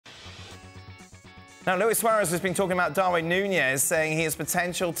Now, Luis Suarez has been talking about Darwin Nunez, saying he has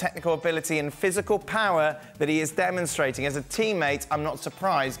potential, technical ability and physical power that he is demonstrating. As a teammate, I'm not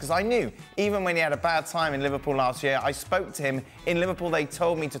surprised, because I knew, even when he had a bad time in Liverpool last year, I spoke to him. In Liverpool, they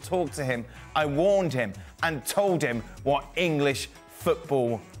told me to talk to him. I warned him and told him what English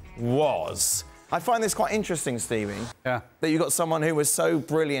football was. I find this quite interesting, Stevie, that you got someone who was so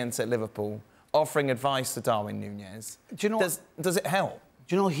brilliant at Liverpool offering advice to Darwin Nunez. Do you know, does it help?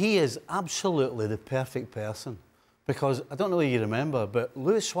 Do you know, he is absolutely the perfect person, because I don't know if you remember, but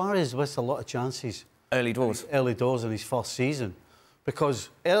Luis Suarez missed a lot of chances. Early doors in his first season, because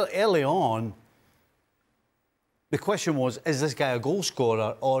early on, the question was, is this guy a goal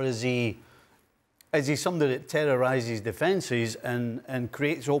scorer, or is he somebody that terrorises defences and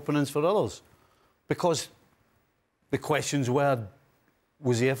creates openings for others? Because the questions were,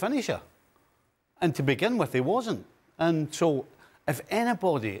 was he a finisher? And to begin with, he wasn't. And so, if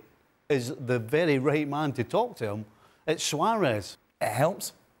anybody is the very right man to talk to him, it's Suarez. It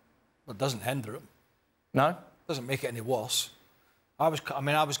helps. Well, it doesn't hinder him. No? It doesn't make it any worse. I was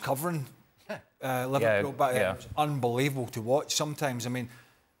covering Liverpool back then. It was unbelievable to watch sometimes. I mean,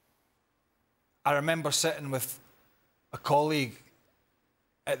 I remember sitting with a colleague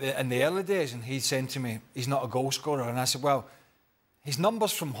in the early days, and he said to me, he's not a goal scorer. And I said, well, his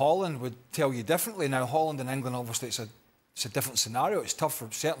numbers from Holland would tell you differently. Now, Holland and England, obviously, it's a different scenario. It's tougher,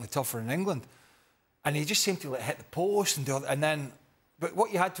 certainly tougher in England. And he just seemed to hit the post and do it. And then, but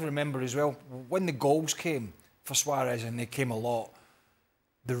what you had to remember as well, when the goals came for Suarez, and they came a lot,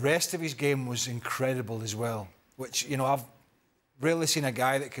 the rest of his game was incredible as well. Which, you know, I've rarely seen a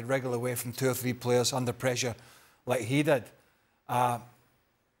guy that could wriggle away from 2 or 3 players under pressure like he did. And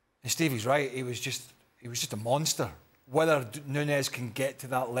Stevie's right. He was just a monster. Whether Nunez can get to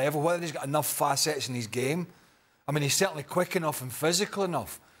that level, whether he's got enough facets in his game. I mean, he's certainly quick enough and physical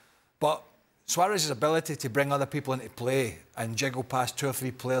enough. But Suarez's ability to bring other people into play and jiggle past 2 or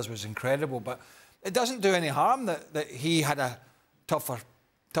 3 players was incredible. But it doesn't do any harm that he had a tough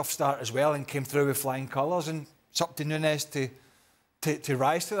start as well and came through with flying colours. And it's up to Nunez to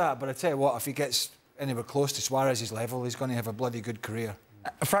rise to that. But I tell you what, if he gets anywhere close to Suarez's level, he's going to have a bloody good career.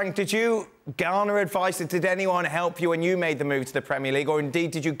 Frank, did you garner advice? Did anyone help you when you made the move to the Premier League? Or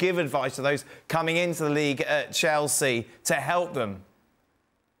indeed, did you give advice to those coming into the league at Chelsea to help them?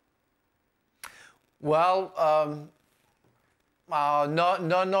 Well,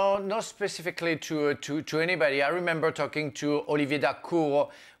 not specifically to anybody. I remember talking to Olivier Dacour,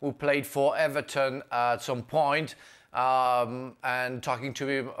 who played for Everton at some point, and talking to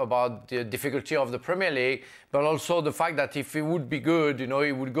him about the difficulty of the Premier League, but also the fact that if he would be good, you know,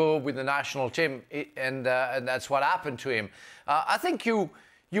 he would go with the national team, and that's what happened to him. I think you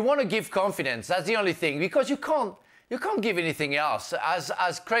want to give confidence. That's the only thing, because you can't give anything else.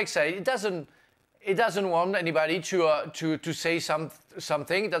 As Craig said, it doesn't want anybody to say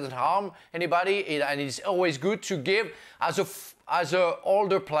something. It doesn't harm anybody, and it's always good to give as a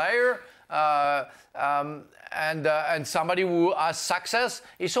older player. And somebody who has success,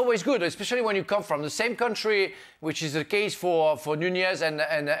 it's always good, especially when you come from the same country, which is the case for Nunez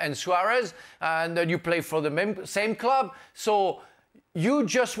and Suarez, and then you play for the same club. So you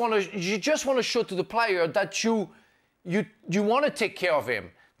just want to show to the player that you want to take care of him,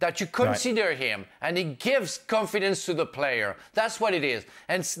 that you consider him, and it gives confidence to the player. That's what it is.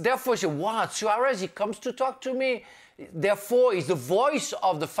 And therefore, you say, wow, Suarez, he comes to talk to me. Therefore, he's the voice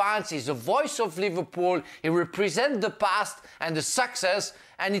of the fans, he's the voice of Liverpool, he represents the past and the success,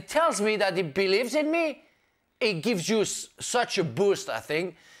 and he tells me that he believes in me. It gives you such a boost, I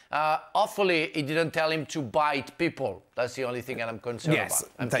think. Hopefully, he didn't tell him to bite people. That's the only thing that I'm concerned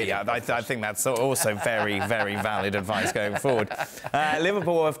about. Yeah, I think that's also very, very valid advice going forward.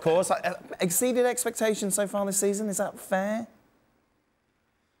 Liverpool, of course, exceeded expectations so far this season. Is that fair?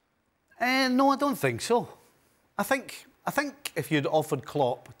 No, I don't think so. I think if you'd offered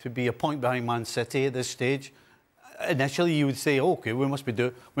Klopp to be a point behind Man City at this stage, initially you would say, OK, we must be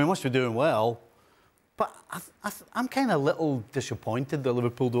doing well. But I'm kind of a little disappointed that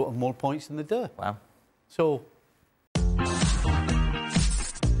Liverpool don't have more points than they do. Wow. So